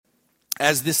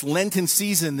As this Lenten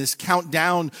season, this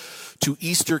countdown to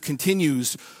Easter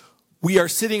continues, we are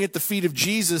sitting at the feet of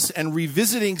Jesus and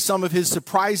revisiting some of his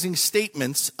surprising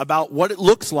statements about what it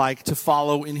looks like to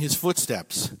follow in his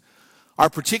footsteps.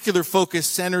 Our particular focus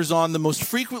centers on the most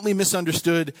frequently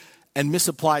misunderstood and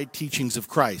misapplied teachings of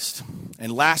Christ.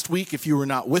 And last week, if you were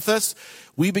not with us,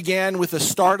 we began with a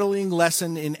startling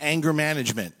lesson in anger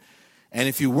management. And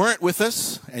if you weren't with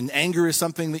us, and anger is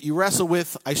something that you wrestle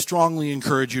with, I strongly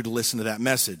encourage you to listen to that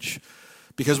message.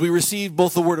 Because we received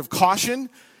both a word of caution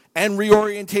and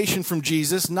reorientation from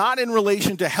Jesus, not in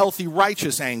relation to healthy,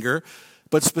 righteous anger,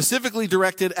 but specifically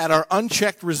directed at our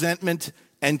unchecked resentment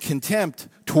and contempt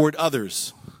toward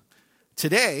others.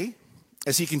 Today,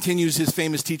 as he continues his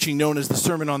famous teaching known as the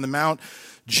Sermon on the Mount,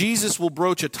 Jesus will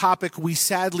broach a topic we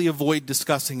sadly avoid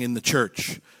discussing in the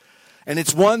church. And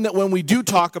it's one that when we do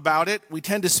talk about it, we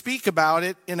tend to speak about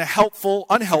it in a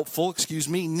unhelpful,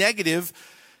 negative,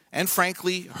 and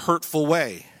frankly, hurtful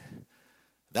way.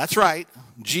 That's right.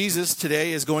 Jesus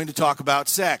today is going to talk about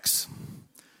sex.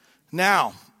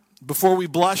 Now, before we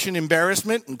blush in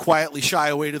embarrassment and quietly shy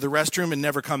away to the restroom and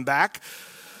never come back,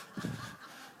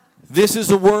 this is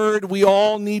a word we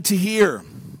all need to hear.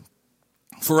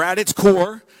 For at its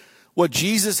core, what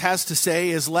Jesus has to say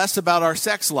is less about our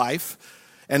sex life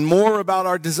and more about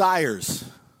our desires,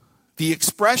 the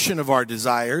expression of our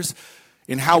desires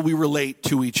in how we relate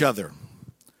to each other.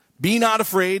 Be not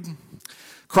afraid.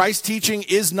 Christ's teaching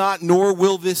is not, nor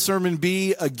will this sermon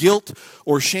be, a guilt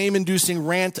or shame-inducing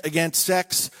rant against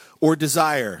sex or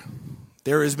desire.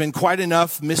 There has been quite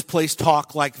enough misplaced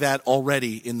talk like that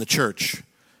already in the church.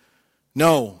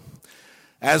 No.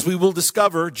 As we will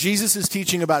discover, Jesus'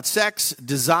 teaching about sex,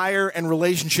 desire, and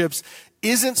relationships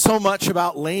isn't so much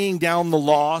about laying down the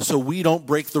law so we don't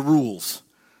break the rules.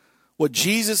 What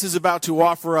Jesus is about to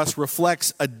offer us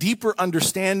reflects a deeper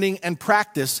understanding and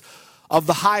practice of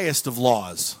the highest of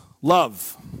laws,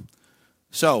 love.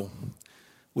 So,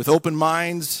 with open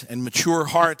minds and mature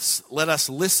hearts, let us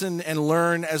listen and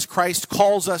learn as Christ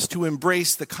calls us to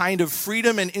embrace the kind of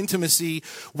freedom and intimacy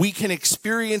we can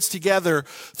experience together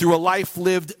through a life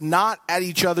lived not at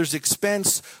each other's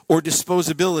expense or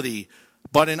disposability,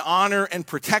 but in honor and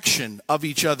protection of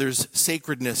each other's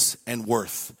sacredness and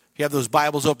worth. If you have those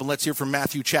Bibles open, let's hear from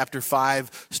Matthew chapter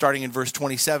 5, starting in verse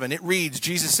 27. It reads,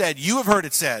 Jesus said, "You have heard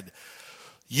it said,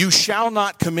 'You shall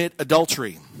not commit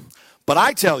adultery.' But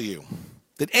I tell you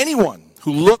that anyone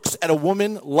who looks at a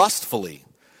woman lustfully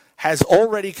has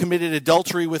already committed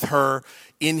adultery with her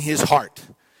in his heart.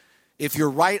 If your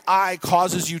right eye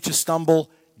causes you to stumble,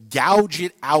 gouge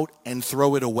it out and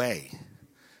throw it away.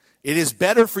 It is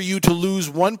better for you to lose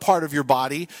one part of your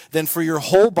body than for your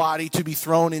whole body to be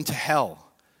thrown into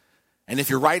hell. And if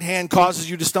your right hand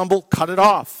causes you to stumble, cut it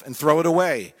off and throw it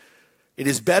away. It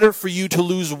is better for you to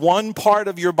lose one part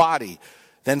of your body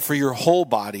than for your whole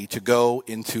body to go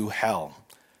into hell."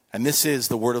 And this is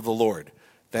the word of the Lord.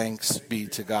 Thanks be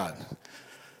to God.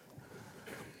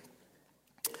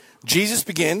 Jesus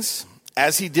begins,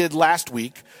 as he did last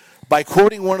week, by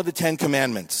quoting one of the 10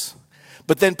 Commandments,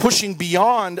 but then pushing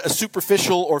beyond a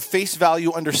superficial or face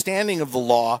value understanding of the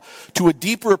law to a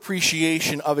deeper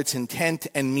appreciation of its intent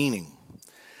and meaning.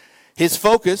 His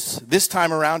focus, this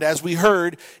time around, as we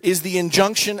heard, is the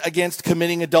injunction against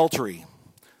committing adultery.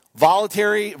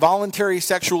 Voluntary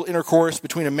sexual intercourse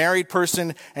between a married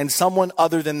person and someone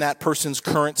other than that person's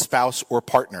current spouse or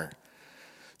partner.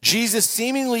 Jesus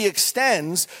seemingly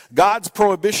extends God's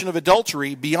prohibition of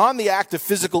adultery beyond the act of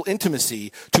physical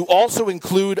intimacy to also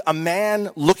include a man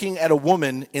looking at a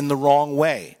woman in the wrong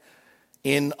way,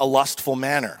 in a lustful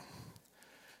manner.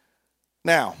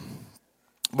 Now,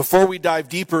 before we dive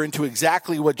deeper into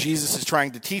exactly what Jesus is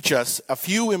trying to teach us, a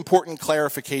few important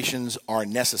clarifications are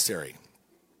necessary.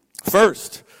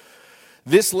 First,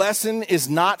 this lesson is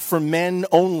not for men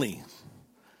only.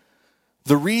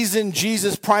 The reason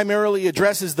Jesus primarily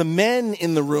addresses the men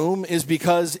in the room is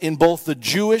because in both the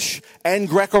Jewish and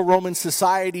Greco-Roman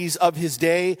societies of his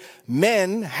day,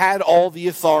 men had all the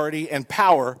authority and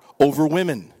power over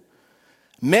women.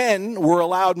 Men were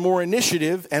allowed more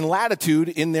initiative and latitude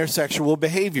in their sexual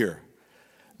behavior.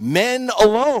 Men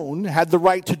alone had the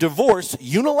right to divorce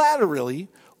unilaterally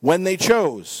when they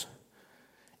chose.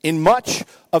 In much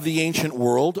of the ancient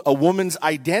world, a woman's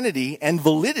identity and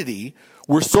validity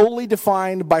were solely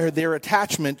defined by their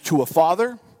attachment to a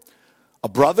father, a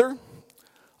brother,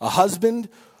 a husband,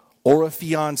 or a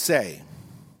fiancé.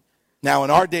 Now, in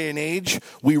our day and age,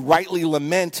 we rightly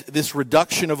lament this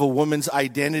reduction of a woman's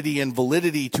identity and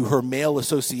validity to her male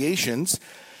associations,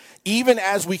 even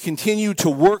as we continue to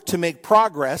work to make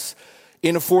progress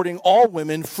in affording all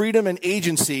women freedom and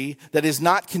agency that is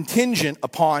not contingent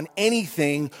upon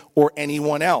anything or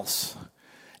anyone else.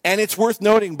 And it's worth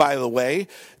noting, by the way,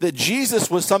 that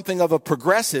Jesus was something of a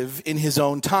progressive in his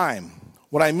own time.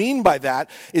 What I mean by that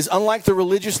is, unlike the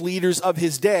religious leaders of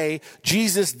his day,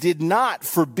 Jesus did not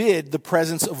forbid the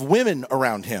presence of women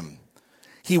around him.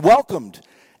 He welcomed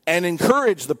and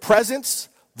encouraged the presence,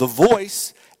 the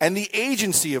voice, and the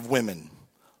agency of women.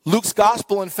 Luke's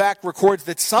gospel, in fact, records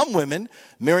that some women,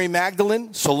 Mary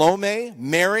Magdalene, Salome,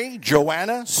 Mary,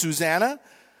 Joanna, Susanna,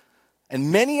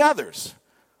 and many others,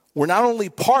 were not only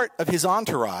part of his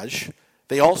entourage,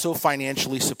 they also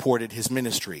financially supported his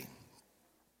ministry.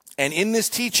 And in this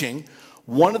teaching,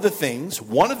 one of the things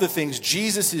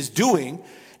Jesus is doing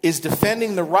is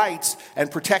defending the rights and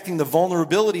protecting the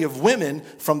vulnerability of women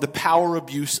from the power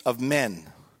abuse of men.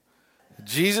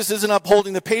 Jesus isn't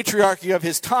upholding the patriarchy of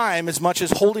his time as much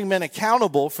as holding men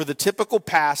accountable for the typical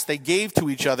past they gave to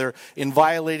each other in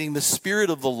violating the spirit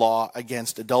of the law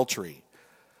against adultery.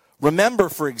 Remember,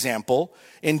 for example,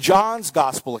 in John's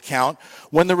gospel account,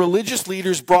 when the religious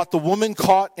leaders brought the woman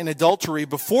caught in adultery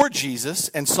before Jesus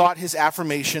and sought his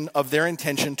affirmation of their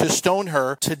intention to stone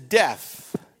her to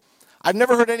death. I've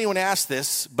never heard anyone ask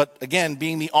this, but again,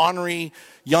 being the ornery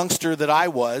youngster that I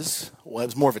was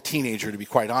more of a teenager to be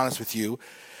quite honest with you,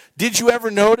 did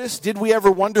we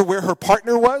ever wonder where her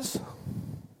partner was?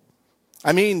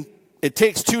 I mean, it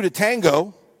takes two to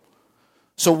tango,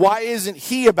 so why isn't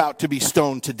he about to be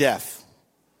stoned to death?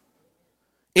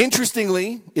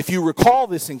 Interestingly, if you recall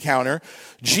this encounter,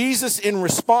 Jesus in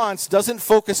response doesn't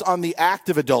focus on the act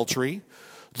of adultery,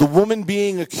 the woman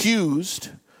being accused,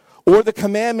 or the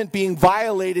commandment being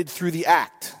violated through the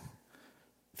act.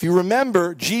 If you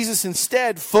remember, Jesus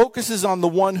instead focuses on the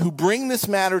one who bring this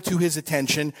matter to his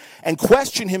attention and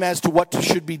question him as to what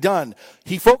should be done.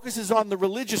 He focuses on the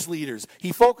religious leaders.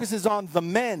 He focuses on the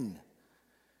men.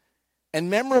 And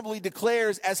memorably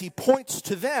declares as he points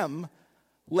to them,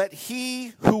 "Let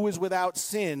he who is without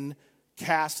sin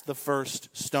cast the first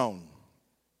stone."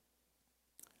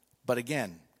 But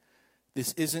again,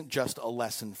 this isn't just a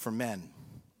lesson for men.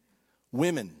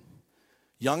 Women,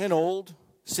 young and old,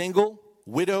 single,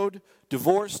 widowed,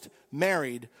 divorced,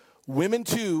 married, women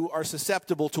too are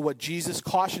susceptible to what Jesus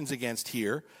cautions against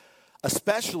here,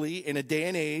 especially in a day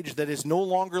and age that is no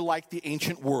longer like the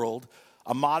ancient world,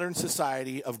 a modern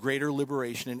society of greater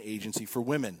liberation and agency for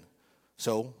women.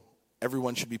 So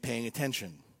everyone should be paying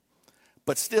attention.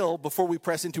 But still, before we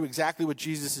press into exactly what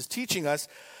Jesus is teaching us,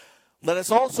 let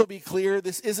us also be clear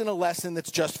this isn't a lesson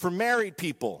that's just for married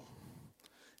people.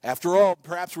 After all,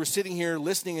 perhaps we're sitting here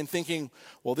listening and thinking,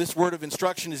 well, this word of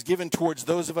instruction is given towards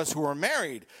those of us who are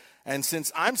married. And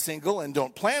since I'm single and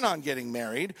don't plan on getting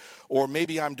married, or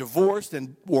maybe I'm divorced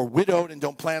or widowed and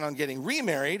don't plan on getting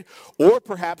remarried, or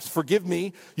perhaps, forgive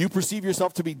me, you perceive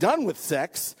yourself to be done with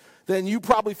sex, then you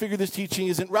probably figure this teaching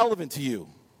isn't relevant to you.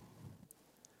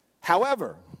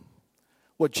 However,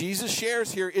 what Jesus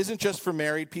shares here isn't just for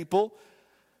married people.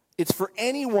 It's for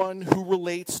anyone who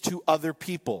relates to other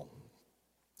people,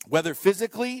 whether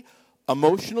physically,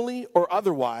 emotionally, or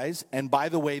otherwise. And by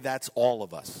the way, that's all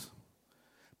of us.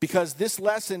 Because this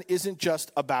lesson isn't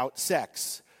just about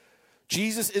sex.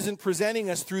 Jesus isn't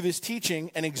presenting us through this teaching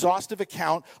an exhaustive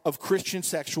account of Christian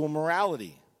sexual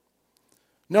morality.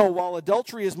 No, while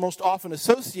adultery is most often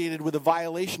associated with a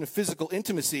violation of physical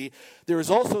intimacy, there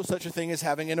is also such a thing as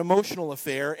having an emotional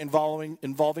affair involving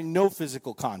no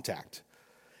physical contact.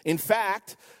 In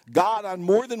fact, God on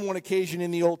more than one occasion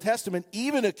in the Old Testament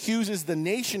even accuses the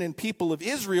nation and people of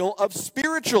Israel of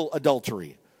spiritual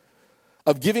adultery,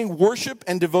 of giving worship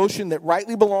and devotion that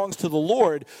rightly belongs to the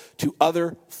Lord to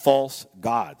other false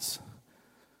gods.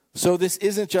 So this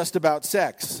isn't just about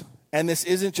sex, and this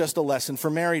isn't just a lesson for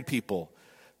married people.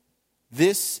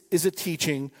 This is a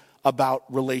teaching about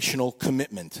relational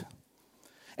commitment.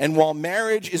 And while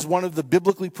marriage is one of the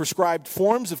biblically prescribed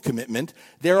forms of commitment,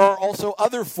 there are also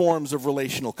other forms of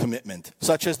relational commitment,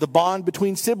 such as the bond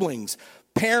between siblings,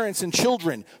 parents and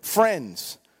children,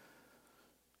 friends.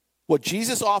 What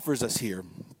Jesus offers us here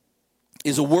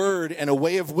is a word and a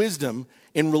way of wisdom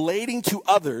in relating to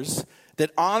others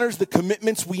that honors the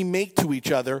commitments we make to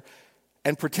each other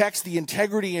and protects the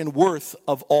integrity and worth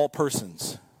of all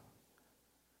persons.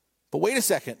 But wait a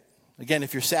second. Again,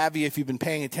 if you're savvy, if you've been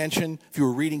paying attention, if you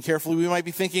were reading carefully, we might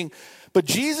be thinking, but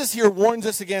Jesus here warns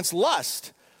us against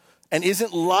lust. And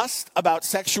isn't lust about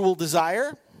sexual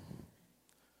desire?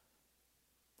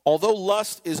 Although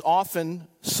lust is often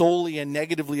solely and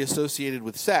negatively associated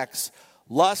with sex,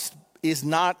 lust is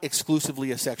not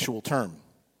exclusively a sexual term.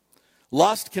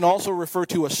 Lust can also refer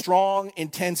to a strong,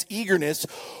 intense eagerness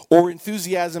or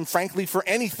enthusiasm, frankly, for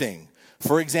anything.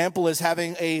 For example, as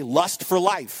having a lust for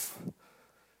life.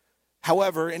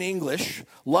 However, in English,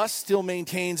 lust still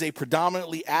maintains a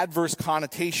predominantly adverse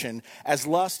connotation, as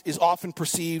lust is often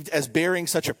perceived as bearing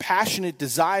such a passionate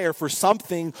desire for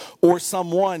something or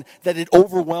someone that it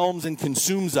overwhelms and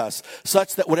consumes us,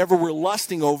 such that whatever we're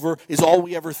lusting over is all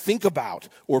we ever think about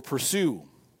or pursue.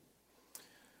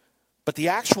 But the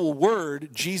actual word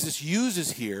Jesus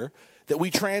uses here that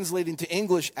we translate into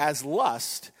English as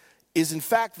lust is in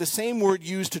fact the same word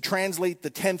used to translate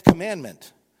the 10th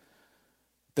commandment.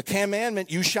 The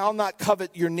commandment, you shall not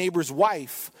covet your neighbor's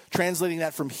wife, translating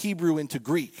that from Hebrew into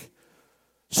Greek.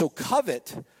 So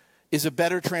covet is a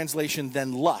better translation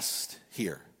than lust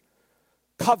here.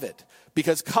 Covet,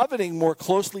 because coveting more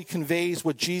closely conveys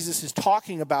what Jesus is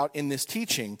talking about in this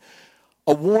teaching,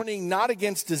 a warning not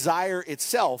against desire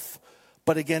itself,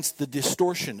 but against the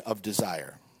distortion of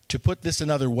desire. To put this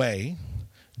another way,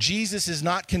 Jesus is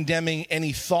not condemning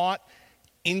any thought,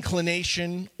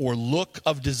 inclination, or look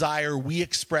of desire we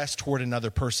express toward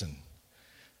another person.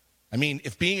 I mean,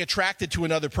 if being attracted to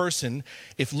another person,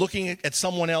 if looking at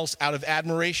someone else out of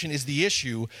admiration is the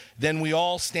issue, then we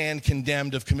all stand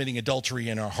condemned of committing adultery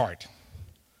in our heart.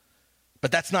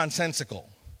 But that's nonsensical.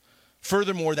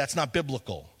 Furthermore, that's not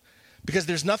biblical, because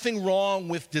there's nothing wrong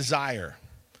with desire.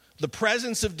 The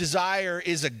presence of desire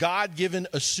is a God-given,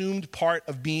 assumed part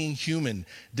of being human.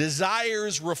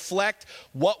 Desires reflect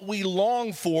what we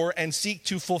long for and seek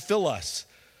to fulfill us.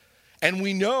 And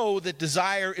we know that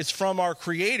desire is from our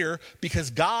Creator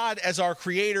because God, as our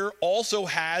Creator, also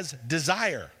has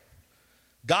desire.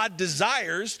 God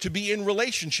desires to be in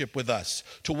relationship with us,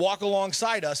 to walk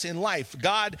alongside us in life.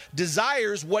 God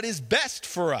desires what is best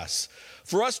for us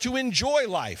to enjoy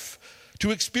life, to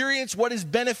experience what is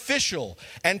beneficial,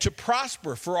 and to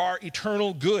prosper for our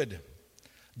eternal good.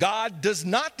 God does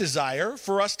not desire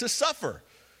for us to suffer,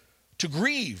 to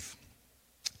grieve,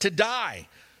 to die,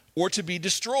 or to be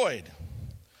destroyed.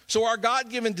 So our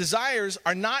God-given desires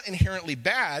are not inherently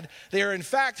bad. They are in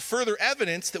fact further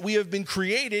evidence that we have been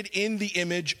created in the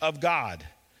image of God.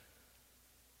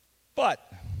 But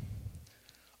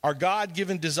our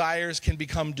God-given desires can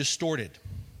become distorted.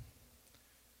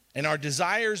 And our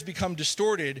desires become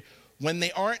distorted when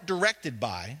they aren't directed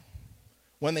by,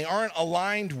 when they aren't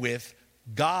aligned with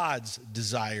God's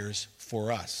desires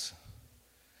for us.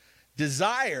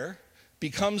 Desire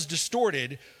becomes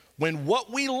distorted when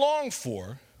what we long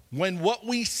for, when what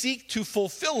we seek to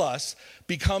fulfill us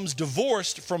becomes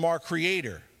divorced from our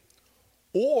Creator,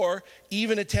 or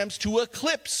even attempts to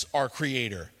eclipse our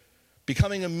Creator,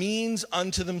 becoming a means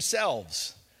unto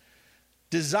themselves.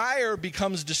 Desire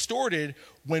becomes distorted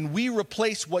when we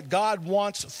replace what God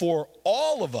wants for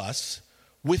all of us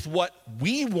with what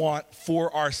we want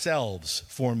for ourselves,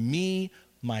 for me,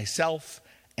 myself,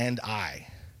 and I.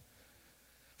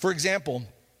 For example,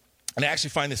 and I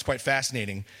actually find this quite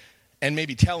fascinating and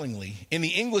maybe tellingly, in the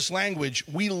English language,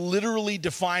 we literally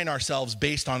define ourselves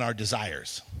based on our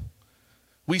desires.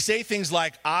 We say things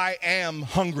like, I am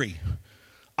hungry,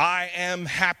 I am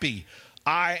happy,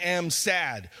 I am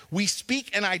sad. We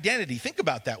speak an identity. Think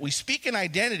about that. We speak an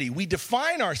identity. We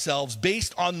define ourselves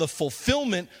based on the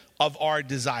fulfillment of our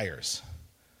desires.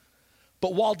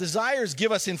 But while desires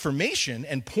give us information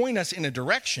and point us in a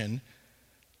direction,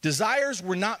 desires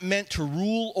were not meant to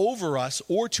rule over us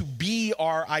or to be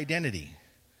our identity.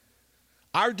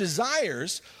 Our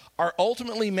desires are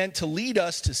ultimately meant to lead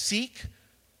us to seek,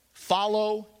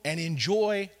 follow, and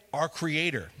enjoy our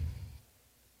Creator.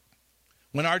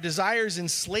 When our desires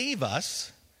enslave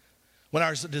us, when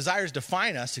our desires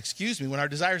define us,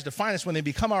 when they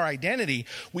become our identity,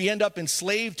 we end up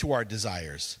enslaved to our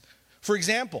desires. For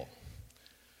example,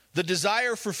 the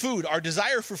desire for food, our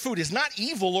desire for food is not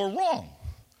evil or wrong.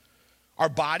 Our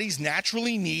bodies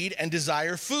naturally need and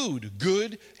desire food,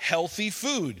 good, healthy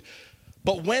food.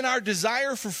 But when our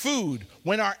desire for food,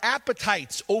 when our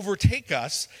appetites overtake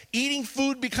us, eating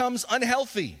food becomes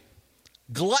unhealthy,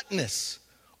 gluttonous,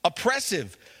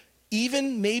 oppressive,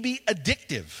 even maybe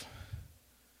addictive.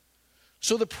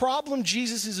 So the problem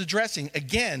Jesus is addressing,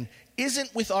 again,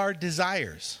 isn't with our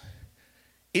desires.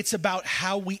 It's about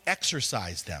how we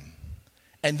exercise them.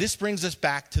 And this brings us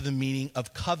back to the meaning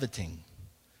of coveting.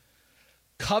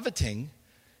 Coveting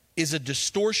is a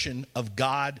distortion of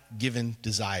God-given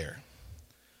desire.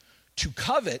 To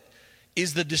covet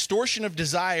is the distortion of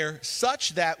desire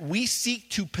such that we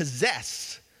seek to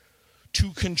possess,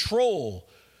 to control,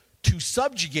 to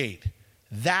subjugate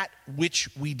that which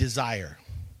we desire.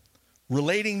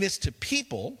 Relating this to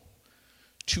people,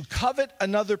 to covet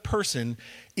another person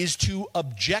is to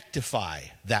objectify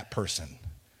that person.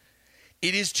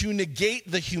 It is to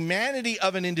negate the humanity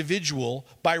of an individual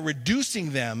by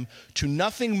reducing them to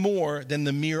nothing more than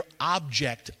the mere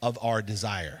object of our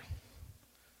desire.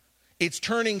 It's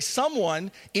turning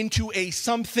someone into a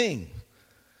something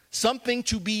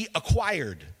to be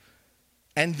acquired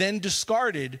and then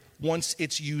discarded once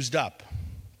it's used up.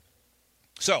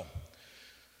 So,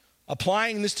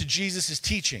 applying this to Jesus'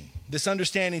 teaching, this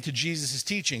understanding to Jesus'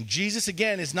 teaching, Jesus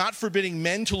again is not forbidding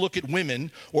men to look at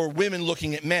women or women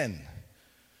looking at men.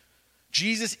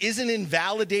 Jesus isn't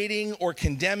invalidating or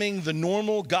condemning the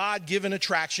normal God-given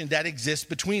attraction that exists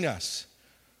between us.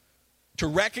 To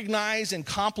recognize and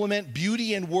complement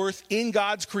beauty and worth in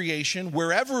God's creation,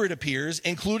 wherever it appears,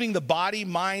 including the body,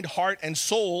 mind, heart, and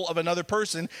soul of another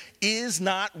person, is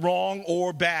not wrong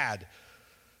or bad.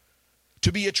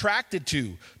 To be attracted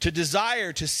to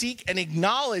desire, to seek and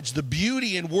acknowledge the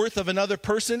beauty and worth of another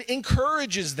person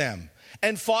encourages them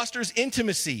and fosters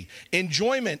intimacy,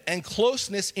 enjoyment, and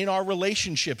closeness in our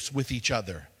relationships with each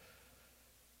other.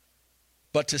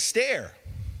 But to stare,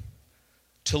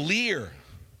 to leer,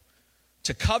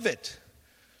 to covet,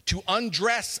 to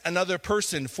undress another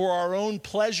person for our own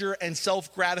pleasure and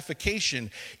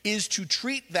self-gratification is to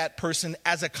treat that person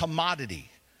as a commodity,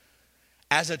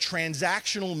 as a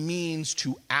transactional means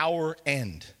to our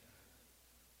end.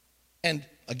 And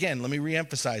again, let me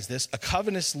reemphasize this. A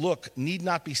covetous look need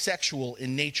not be sexual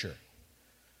in nature.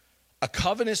 A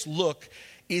covetous look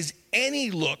is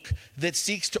any look that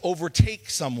seeks to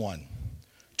overtake someone,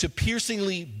 to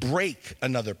piercingly break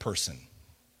another person.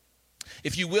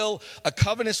 If you will, a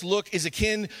covetous look is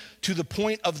akin to the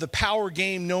point of the power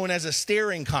game known as a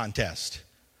staring contest.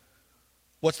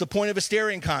 What's the point of a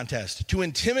staring contest? To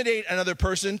intimidate another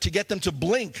person, to get them to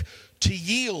blink, to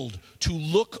yield, to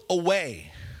look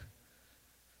away.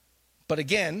 But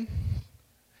again,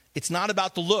 it's not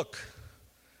about the look.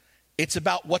 It's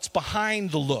about what's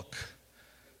behind the look,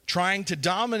 trying to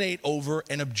dominate over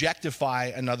and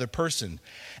objectify another person.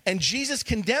 And Jesus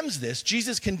condemns this.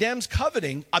 Jesus condemns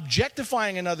coveting,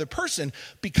 objectifying another person,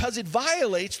 because it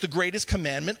violates the greatest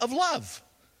commandment of love.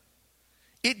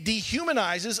 It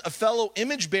dehumanizes a fellow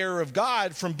image bearer of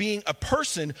God from being a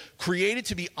person created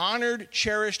to be honored,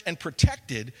 cherished, and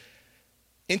protected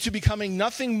into becoming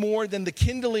nothing more than the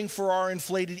kindling for our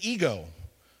inflated ego,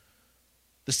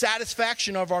 the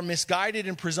satisfaction of our misguided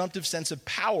and presumptive sense of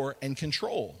power and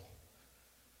control.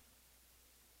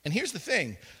 And here's the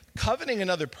thing. Coveting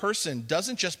another person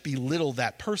doesn't just belittle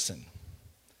that person.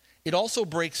 It also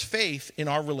breaks faith in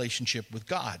our relationship with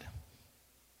God.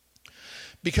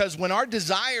 Because when our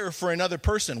desire for another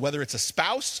person, whether it's a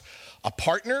spouse, a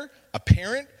partner, a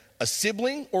parent, a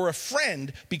sibling, or a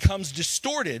friend, becomes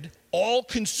distorted,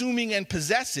 all-consuming and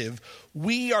possessive,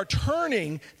 we are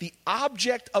turning the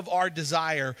object of our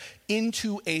desire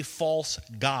into a false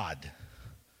god.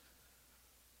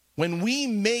 When we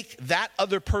make that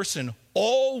other person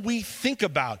all we think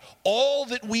about, all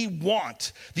that we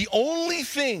want, the only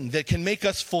thing that can make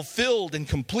us fulfilled and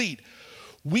complete,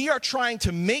 we are trying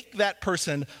to make that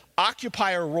person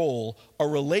occupy a role, a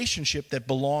relationship that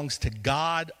belongs to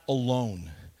God alone,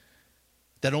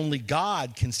 that only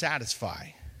God can satisfy.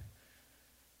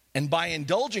 And by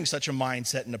indulging such a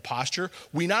mindset and a posture,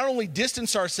 we not only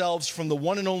distance ourselves from the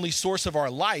one and only source of our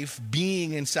life,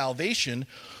 being and salvation,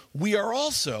 we are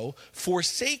also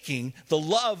forsaking the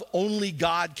love only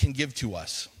God can give to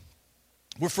us.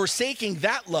 We're forsaking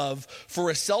that love for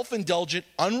a self-indulgent,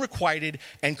 unrequited,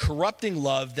 and corrupting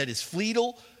love that is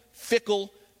fleeting,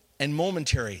 fickle, and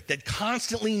momentary, that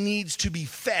constantly needs to be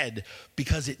fed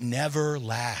because it never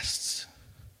lasts.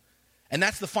 And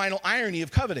that's the final irony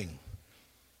of coveting.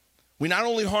 We not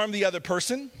only harm the other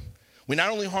person, we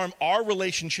not only harm our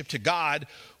relationship to God,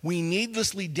 we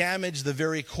needlessly damage the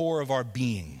very core of our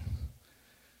being.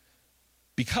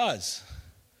 Because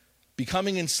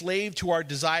becoming enslaved to our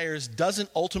desires doesn't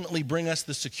ultimately bring us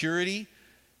the security,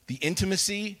 the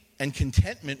intimacy, and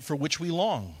contentment for which we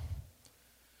long.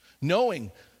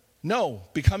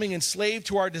 Becoming enslaved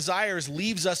to our desires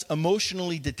leaves us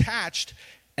emotionally detached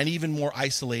and even more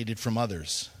isolated from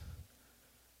others.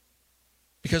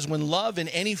 Because when love in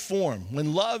any form,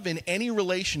 when love in any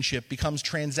relationship becomes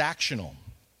transactional,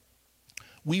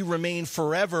 we remain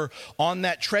forever on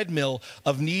that treadmill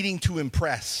of needing to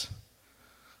impress,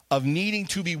 of needing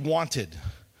to be wanted,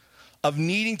 of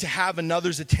needing to have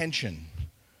another's attention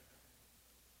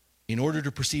in order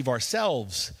to perceive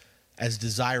ourselves as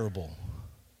desirable,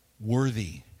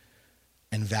 worthy,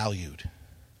 and valued.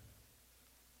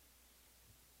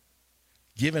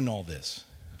 Given all this,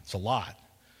 it's a lot.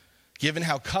 Given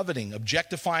how coveting,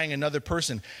 objectifying another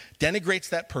person denigrates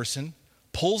that person,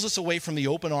 pulls us away from the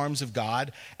open arms of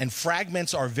God, and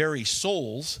fragments our very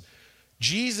souls,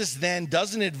 Jesus then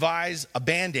doesn't advise a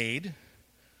Band-Aid,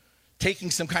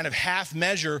 taking some kind of half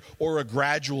measure or a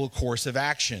gradual course of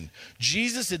action.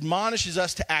 Jesus admonishes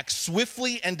us to act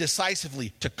swiftly and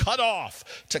decisively, to cut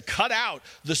out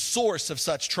the source of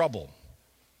such trouble.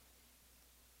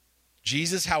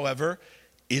 Jesus, however,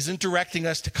 isn't directing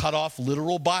us to cut off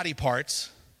literal body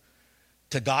parts,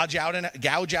 to gouge out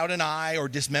an eye or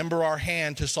dismember our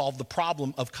hand to solve the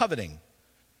problem of coveting.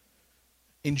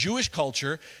 In Jewish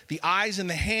culture, the eyes and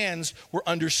the hands were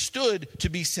understood to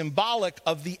be symbolic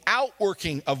of the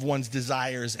outworking of one's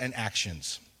desires and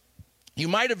actions. You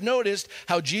might have noticed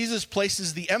how Jesus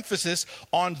places the emphasis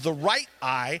on the right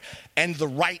eye and the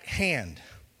right hand.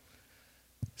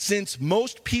 Since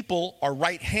most people are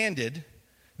right-handed,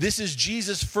 this is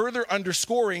Jesus further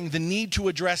underscoring the need to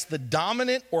address the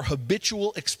dominant or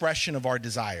habitual expression of our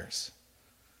desires.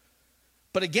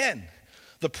 But again,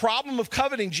 the problem of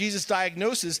coveting Jesus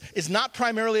diagnoses is not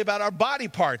primarily about our body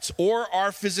parts or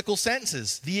our physical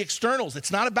senses, the externals. It's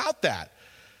not about that.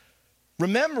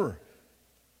 Remember,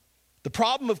 the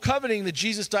problem of coveting that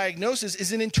Jesus diagnoses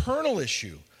is an internal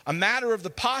issue, a matter of the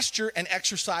posture and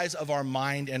exercise of our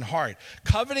mind and heart.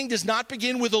 Coveting does not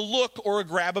begin with a look or a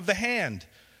grab of the hand.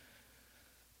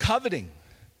 Coveting,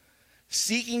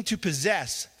 seeking to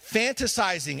possess,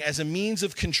 fantasizing as a means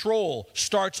of control,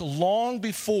 starts long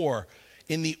before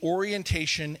in the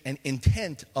orientation and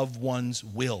intent of one's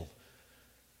will.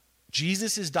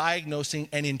 Jesus is diagnosing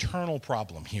an internal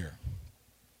problem here.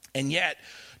 And yet,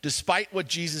 despite what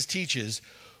Jesus teaches,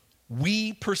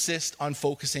 we persist on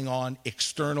focusing on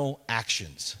external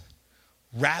actions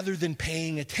rather than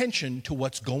paying attention to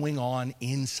what's going on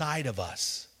inside of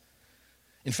us.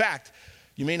 In fact,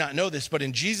 you may not know this, but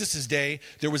in Jesus' day,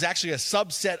 there was actually a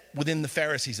subset within the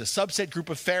Pharisees, a subset group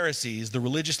of Pharisees, the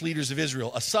religious leaders of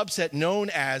Israel, a subset known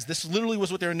as, this literally was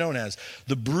what they were known as,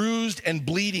 the bruised and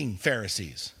bleeding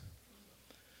Pharisees.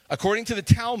 According to the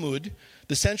Talmud,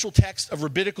 the central text of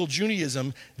rabbinical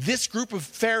Judaism, this group of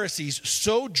Pharisees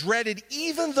so dreaded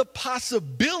even the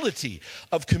possibility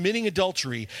of committing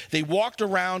adultery, they walked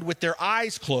around with their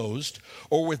eyes closed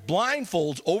or with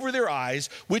blindfolds over their eyes,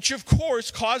 which of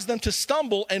course caused them to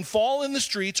stumble and fall in the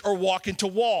streets or walk into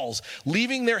walls,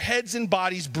 leaving their heads and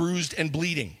bodies bruised and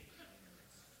bleeding.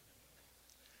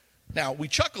 Now, we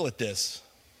chuckle at this,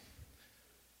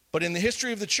 but in the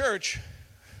history of the church,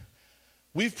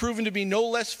 we've proven to be no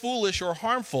less foolish or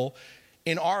harmful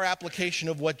in our application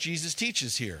of what Jesus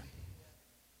teaches here.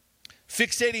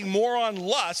 Fixating more on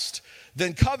lust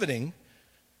than coveting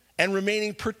and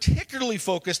remaining particularly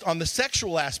focused on the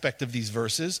sexual aspect of these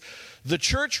verses, the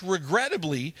church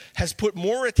regrettably has put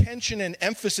more attention and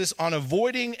emphasis on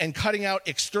avoiding and cutting out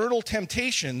external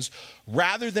temptations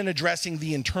rather than addressing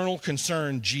the internal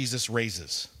concern Jesus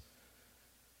raises.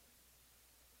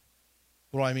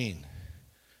 What do I mean?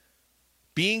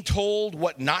 Being told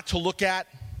what not to look at,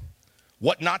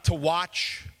 what not to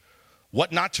watch,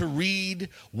 what not to read,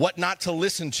 what not to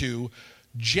listen to,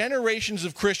 generations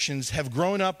of Christians have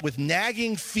grown up with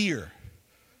nagging fear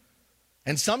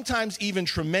and sometimes even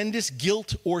tremendous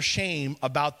guilt or shame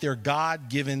about their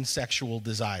God-given sexual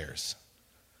desires.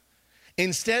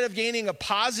 Instead of gaining a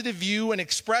positive view and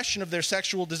expression of their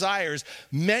sexual desires,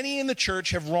 many in the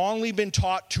church have wrongly been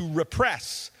taught to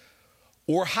repress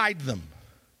or hide them.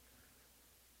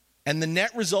 And the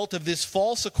net result of this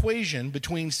false equation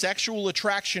between sexual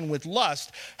attraction with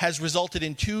lust has resulted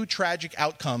in two tragic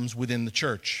outcomes within the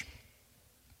church.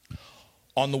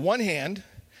 On the one hand,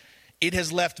 it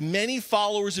has left many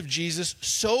followers of Jesus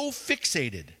so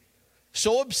fixated,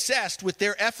 so obsessed with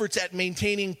their efforts at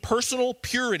maintaining personal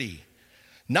purity,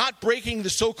 not breaking the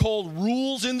so-called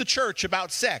rules in the church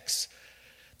about sex,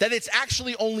 that it's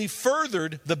actually only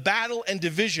furthered the battle and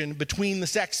division between the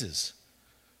sexes.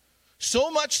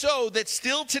 So much so that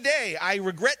still today, I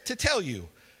regret to tell you,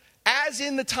 as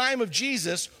in the time of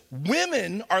Jesus,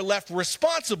 women are left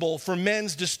responsible for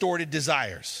men's distorted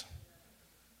desires.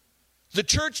 The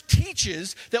church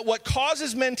teaches that what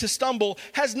causes men to stumble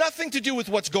has nothing to do with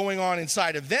what's going on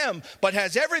inside of them, but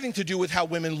has everything to do with how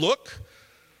women look,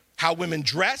 how women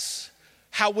dress,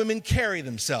 how women carry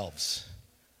themselves.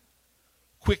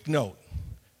 Quick note,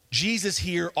 Jesus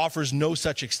here offers no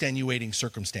such extenuating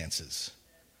circumstances.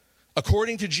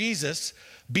 According to Jesus,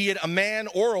 be it a man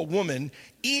or a woman,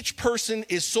 each person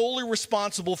is solely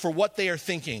responsible for what they are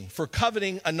thinking, for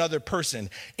coveting another person.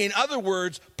 In other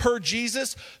words, per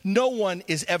Jesus, no one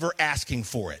is ever asking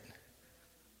for it.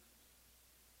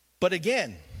 But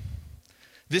again,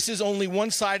 this is only one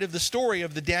side of the story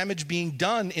of the damage being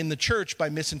done in the church by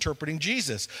misinterpreting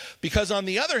Jesus. Because on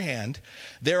the other hand,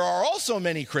 there are also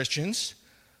many Christians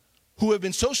who have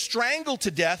been so strangled to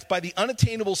death by the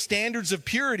unattainable standards of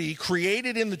purity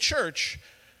created in the church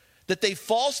that they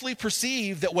falsely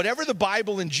perceive that whatever the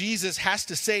Bible and Jesus has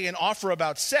to say and offer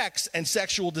about sex and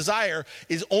sexual desire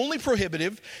is only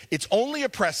prohibitive, it's only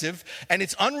oppressive, and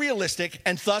it's unrealistic,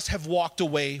 and thus have walked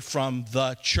away from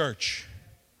the church.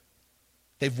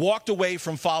 They've walked away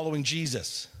from following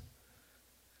Jesus.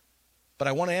 But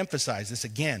I want to emphasize this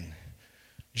again.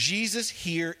 Jesus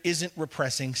here isn't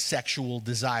repressing sexual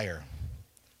desire.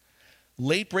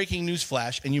 Late breaking news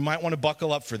flash, and you might want to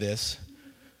buckle up for this,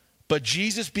 but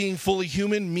Jesus being fully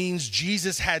human means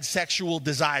Jesus had sexual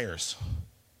desires.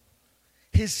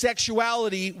 His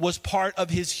sexuality was part of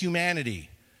his humanity.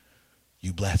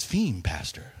 You blaspheme,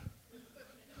 Pastor.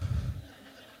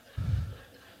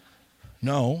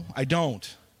 No, I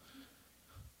don't.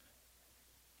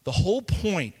 The whole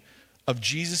point of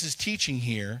Jesus' teaching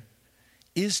here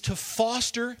is to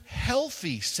foster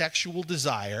healthy sexual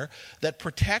desire that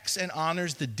protects and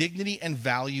honors the dignity and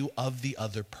value of the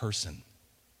other person.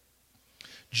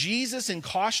 Jesus, in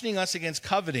cautioning us against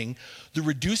coveting, the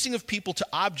reducing of people to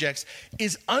objects,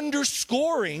 is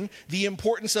underscoring the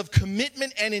importance of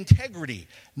commitment and integrity,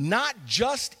 not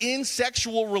just in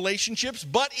sexual relationships,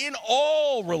 but in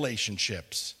all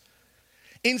relationships.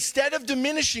 Instead of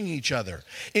diminishing each other,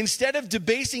 instead of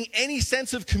debasing any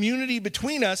sense of community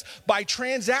between us by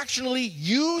transactionally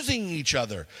using each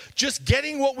other, just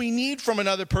getting what we need from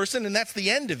another person, and that's the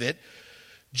end of it,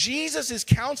 Jesus is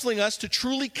counseling us to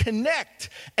truly connect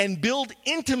and build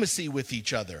intimacy with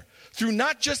each other through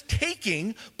not just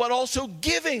taking, but also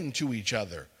giving to each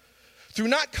other. Through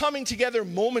not coming together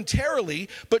momentarily,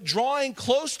 but drawing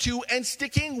close to and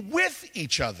sticking with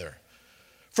each other.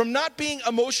 From not being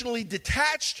emotionally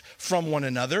detached from one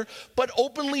another, but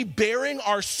openly baring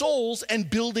our souls and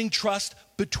building trust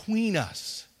between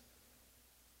us.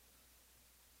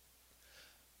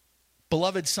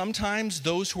 Beloved, sometimes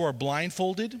those who are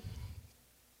blindfolded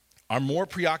are more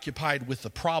preoccupied with the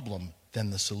problem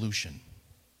than the solution.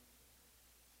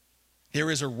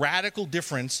 There is a radical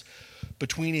difference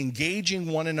between engaging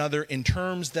one another in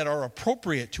terms that are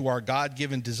appropriate to our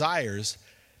God-given desires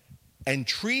and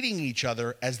treating each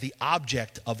other as the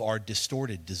object of our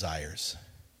distorted desires.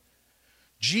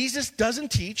 Jesus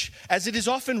doesn't teach, as it is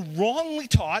often wrongly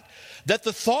taught, that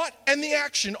the thought and the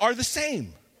action are the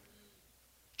same.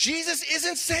 Jesus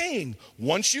isn't saying,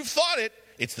 once you've thought it,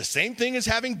 it's the same thing as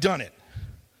having done it.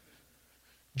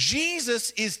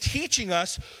 Jesus is teaching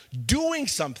us doing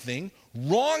something,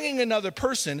 wronging another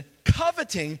person,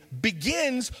 coveting,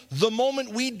 begins the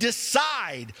moment we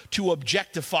decide to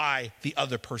objectify the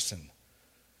other person.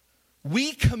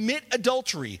 We commit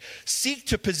adultery, seek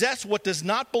to possess what does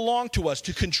not belong to us,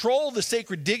 to control the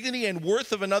sacred dignity and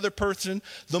worth of another person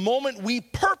the moment we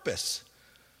purpose.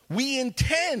 We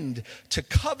intend to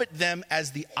covet them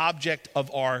as the object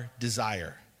of our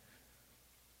desire.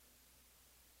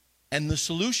 And the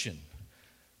solution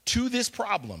to this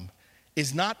problem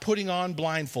is not putting on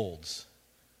blindfolds.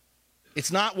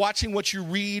 It's not watching what you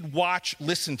read, watch,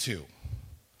 listen to.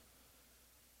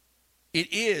 It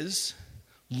is,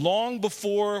 long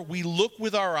before we look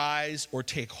with our eyes or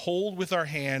take hold with our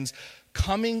hands,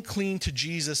 coming clean to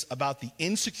Jesus about the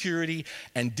insecurity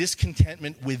and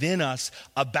discontentment within us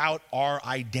about our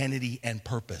identity and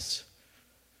purpose.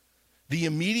 The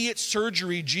immediate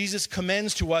surgery Jesus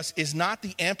commends to us is not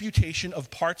the amputation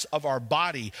of parts of our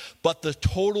body, but the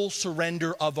total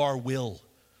surrender of our will.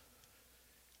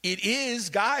 It is,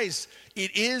 guys,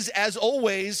 it is, as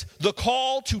always, the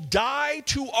call to die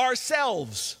to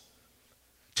ourselves.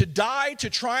 To die to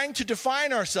trying to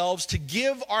define ourselves, to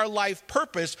give our life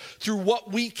purpose through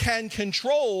what we can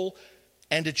control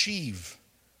and achieve.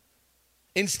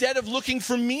 Instead of looking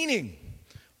for meaning,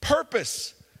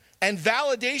 purpose, and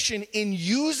validation in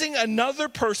using another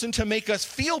person to make us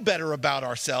feel better about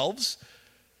ourselves,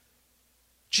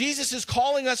 Jesus is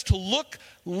calling us to look,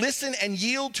 listen, and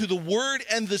yield to the Word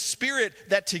and the Spirit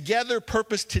that together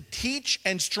purpose to teach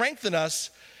and strengthen us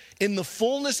in the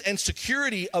fullness and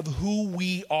security of who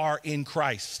we are in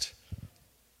Christ.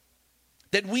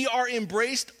 That we are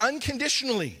embraced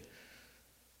unconditionally.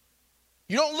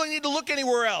 You don't need to look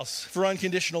anywhere else for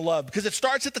unconditional love because it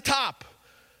starts at the top.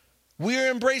 We are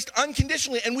embraced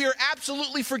unconditionally and we are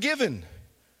absolutely forgiven.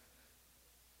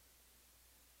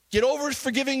 Get over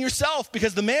forgiving yourself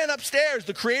because the man upstairs,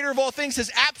 the creator of all things,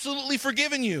 has absolutely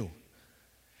forgiven you.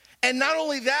 And not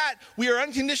only that, we are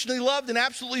unconditionally loved and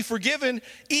absolutely forgiven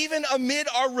even amid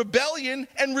our rebellion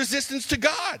and resistance to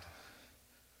God.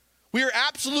 We are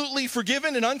absolutely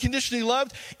forgiven and unconditionally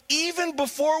loved even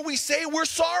before we say we're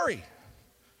sorry.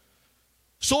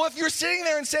 So if you're sitting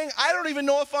there and saying, I don't even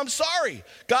know if I'm sorry,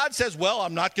 God says, well,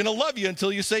 I'm not going to love you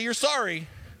until you say you're sorry.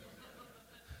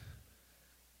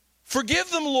 Forgive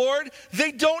them, Lord.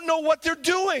 They don't know what they're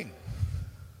doing.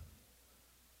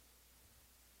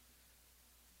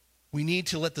 We need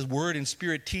to let the Word and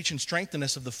Spirit teach and strengthen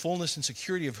us of the fullness and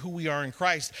security of who we are in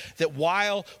Christ, that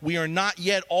while we are not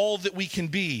yet all that we can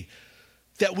be,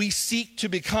 that we seek to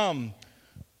become,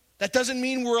 that doesn't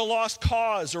mean we're a lost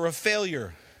cause or a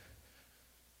failure.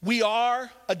 We are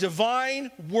a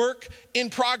divine work in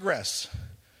progress.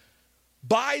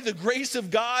 By the grace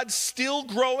of God, still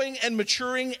growing and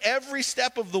maturing every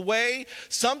step of the way,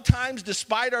 sometimes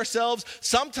despite ourselves,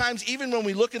 sometimes even when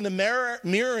we look in the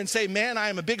mirror and say, man, I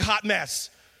am a big hot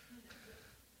mess.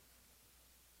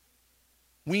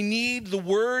 We need the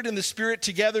Word and the Spirit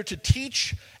together to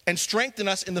teach and strengthen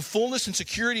us in the fullness and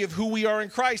security of who we are in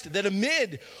Christ, that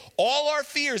amid all our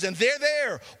fears, and they're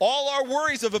there, all our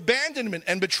worries of abandonment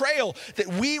and betrayal, that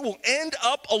we will end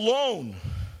up alone.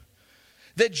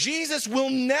 That Jesus will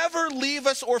never leave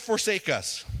us or forsake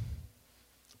us,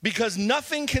 because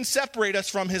nothing can separate us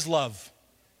from his love.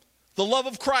 The love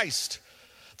of Christ,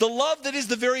 the love that is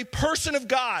the very person of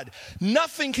God.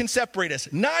 Nothing can separate us,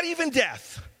 not even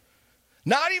death,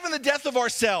 not even the death of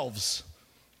ourselves,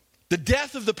 the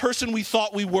death of the person we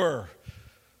thought we were,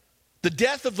 the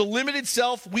death of the limited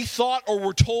self we thought or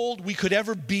were told we could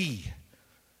ever be.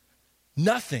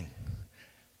 Nothing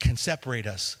can separate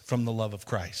us from the love of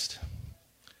Christ.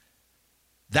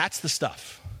 That's the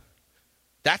stuff.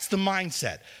 That's the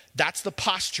mindset. That's the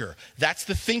posture. That's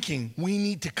the thinking we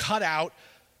need to cut out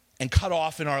and cut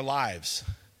off in our lives.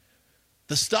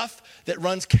 The stuff that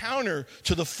runs counter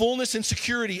to the fullness and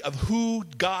security of who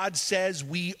God says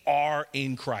we are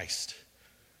in Christ.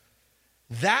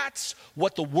 That's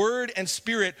what the Word and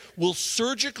Spirit will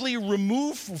surgically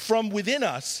remove from within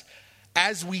us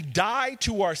as we die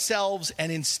to ourselves and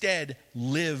instead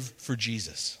live for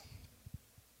Jesus.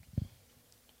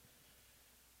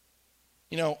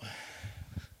 You know,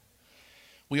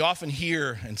 we often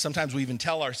hear, and sometimes we even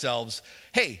tell ourselves,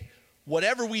 hey,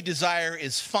 whatever we desire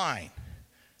is fine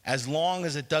as long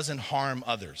as it doesn't harm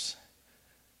others.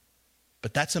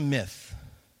 But that's a myth.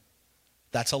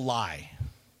 That's a lie.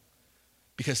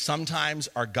 Because sometimes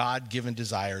our God-given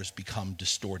desires become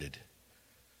distorted.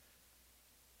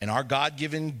 And our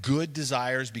God-given good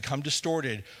desires become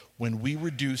distorted when we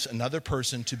reduce another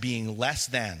person to being less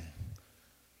than,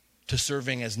 to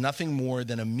serving as nothing more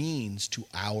than a means to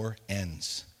our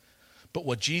ends. But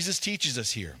what Jesus teaches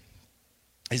us here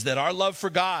is that our love for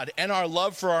God and our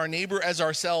love for our neighbor as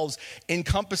ourselves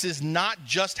encompasses not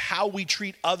just how we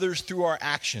treat others through our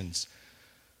actions.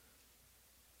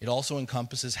 It also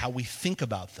encompasses how we think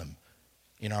about them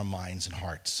in our minds and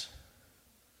hearts.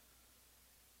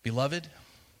 Beloved,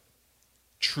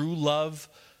 true love,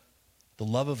 the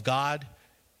love of God,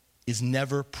 is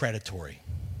never predatory.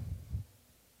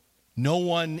 No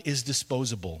one is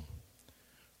disposable.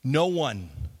 No one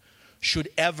should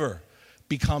ever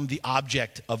become the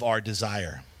object of our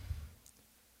desire.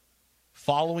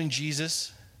 Following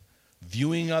Jesus,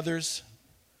 viewing others,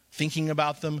 thinking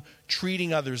about them,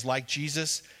 treating others like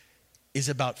Jesus is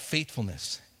about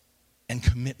faithfulness and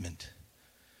commitment.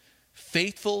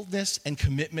 Faithfulness and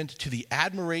commitment to the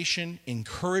admiration,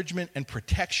 encouragement, and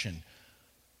protection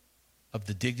of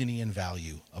the dignity and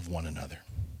value of one another.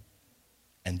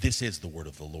 And this is the word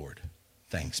of the Lord.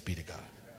 Thanks be to God.